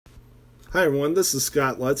Hi everyone, this is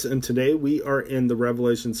Scott Lutz, and today we are in the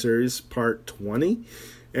Revelation series, part 20,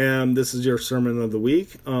 and this is your sermon of the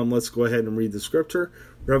week. Let's go ahead and read the scripture.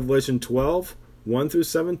 Revelation 12, 1 through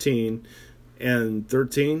 17, and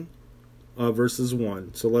 13, verses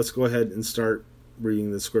 1. So let's go ahead and start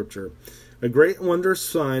reading the scripture. A great and wondrous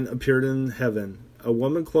sign appeared in heaven, a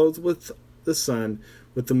woman clothed with the sun,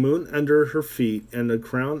 with the moon under her feet, and a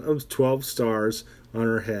crown of 12 stars on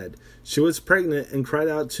her head. She was pregnant and cried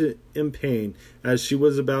out in pain as she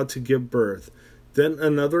was about to give birth. Then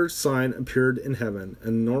another sign appeared in heaven, an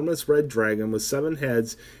enormous red dragon with 7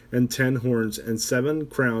 heads and 10 horns and 7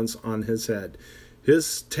 crowns on his head.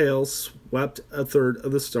 His tail swept a third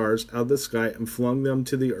of the stars out of the sky and flung them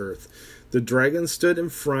to the earth. The dragon stood in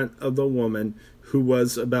front of the woman who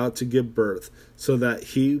was about to give birth, so that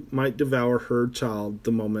he might devour her child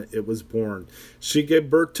the moment it was born. She gave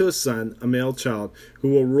birth to a son, a male child, who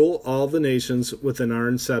will rule all the nations with an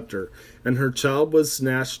iron scepter, and her child was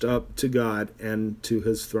snatched up to God and to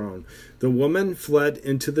his throne. The woman fled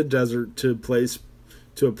into the desert to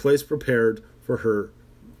a place prepared for her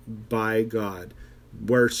by God,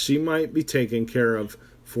 where she might be taken care of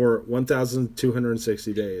for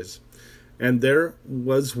 1,260 days. And there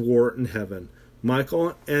was war in heaven.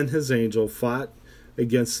 Michael and his angel fought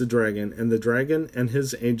against the dragon, and the dragon and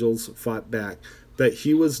his angels fought back. But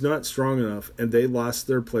he was not strong enough, and they lost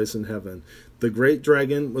their place in heaven. The great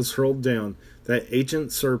dragon was hurled down, that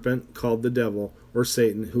ancient serpent called the devil, or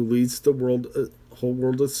Satan, who leads the whole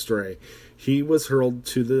world astray. He was hurled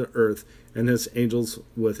to the earth, and his angels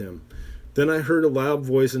with him. Then I heard a loud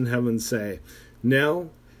voice in heaven say, "Now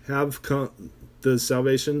have come the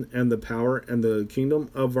salvation and the power and the kingdom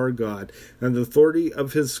of our God and the authority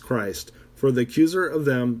of his Christ. For the accuser of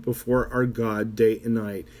them before our God day and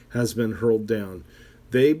night has been hurled down.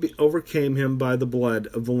 They overcame him by the blood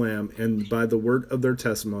of the Lamb and by the word of their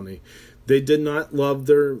testimony. They did not love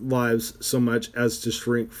their lives so much as to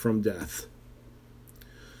shrink from death."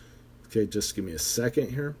 Okay, just give me a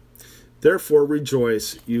second here. "Therefore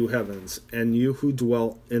rejoice, you heavens, and you who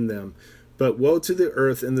dwell in them. But woe to the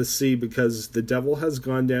earth and the sea, because the devil has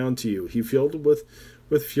gone down to you. He filled with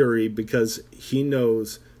fury, because he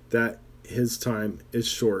knows that his time is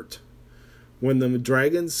short." When the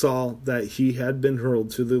dragon saw that he had been hurled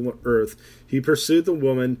to the earth, he pursued the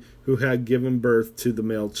woman who had given birth to the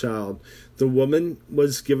male child. The woman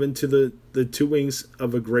was given to the 2 wings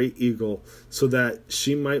of a great eagle, so that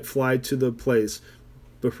she might fly to the place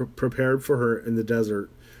prepared for her in the desert,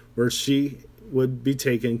 where she would be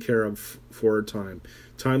taken care of for a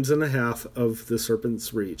times and a half of the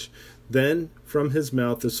serpent's reach. Then from his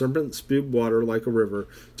mouth the serpent spewed water like a river,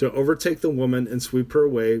 to overtake the woman and sweep her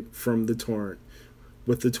away from the torrent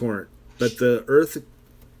with the torrent. But the earth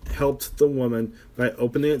helped the woman by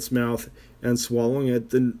opening its mouth and swallowing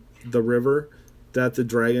it, the river that the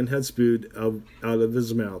dragon had spewed out of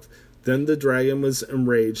his mouth. Then the dragon was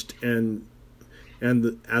enraged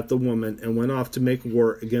at the woman, and went off to make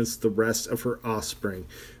war against the rest of her offspring,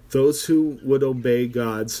 those who would obey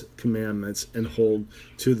God's commandments and hold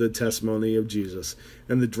to the testimony of Jesus.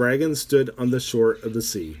 And the dragon stood on the shore of the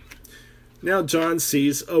sea. Now John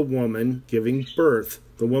sees a woman giving birth.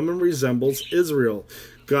 The woman resembles Israel,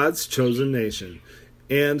 God's chosen nation,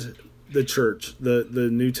 and the church,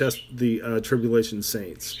 the tribulation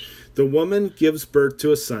saints. The woman gives birth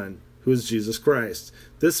to a son, who is Jesus Christ.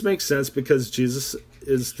 This makes sense because Jesus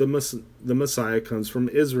is the Messiah, comes from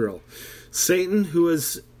Israel. Satan, who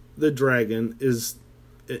is the dragon, is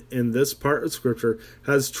in this part of Scripture,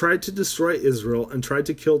 has tried to destroy Israel and tried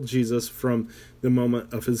to kill Jesus from the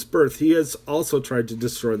moment of his birth. He has also tried to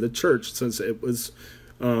destroy the church since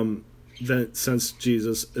since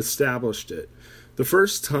Jesus established it. The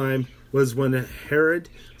first time was when Herod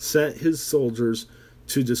sent his soldiers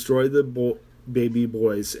to destroy the baby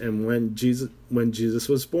boys, and when Jesus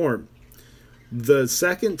was born. The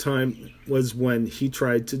second time was when he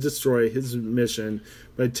tried to destroy his mission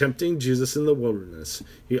by tempting Jesus in the wilderness.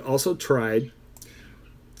 He also tried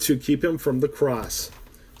to keep him from the cross.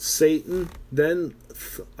 Satan then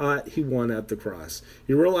thought he won at the cross.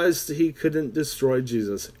 He realized he couldn't destroy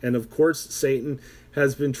Jesus, and of course Satan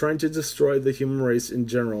has been trying to destroy the human race in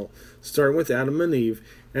general, starting with Adam and Eve,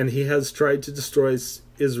 and he has tried to destroy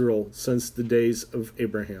Israel since the days of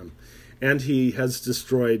Abraham. And he has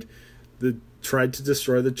tried to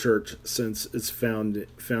destroy the church since its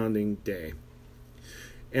founding day.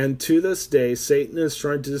 And to this day, Satan is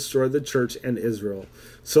trying to destroy the church and Israel.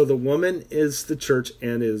 So the woman is the church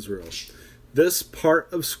and Israel. This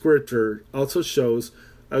part of Scripture also shows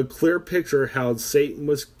a clear picture how Satan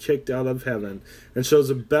was kicked out of heaven, and shows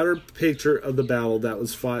a better picture of the battle that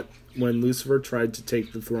was fought when Lucifer tried to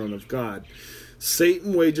take the throne of God.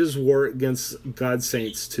 Satan wages war against God's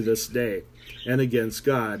saints to this day, and against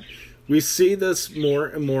God. We see this more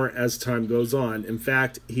and more as time goes on. In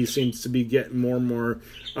fact, he seems to be getting more and more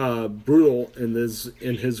brutal in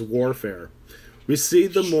his warfare. We see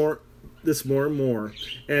this more and more,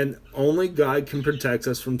 and only God can protect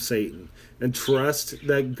us from Satan. And trust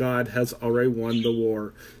that God has already won the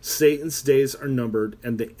war. Satan's days are numbered,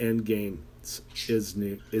 and the end game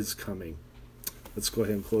is coming. Let's go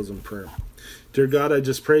ahead and close in prayer. Dear God, I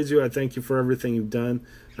just praise you. I thank you for everything you've done.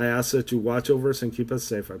 I ask that you watch over us and keep us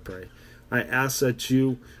safe, I pray. I ask that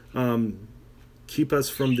you keep us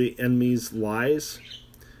from the enemy's lies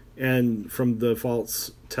and from the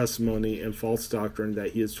false testimony and false doctrine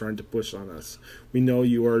that he is trying to push on us. We know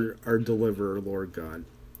you are our deliverer, Lord God.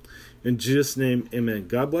 In Jesus' name, amen.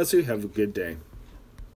 God bless you. Have a good day.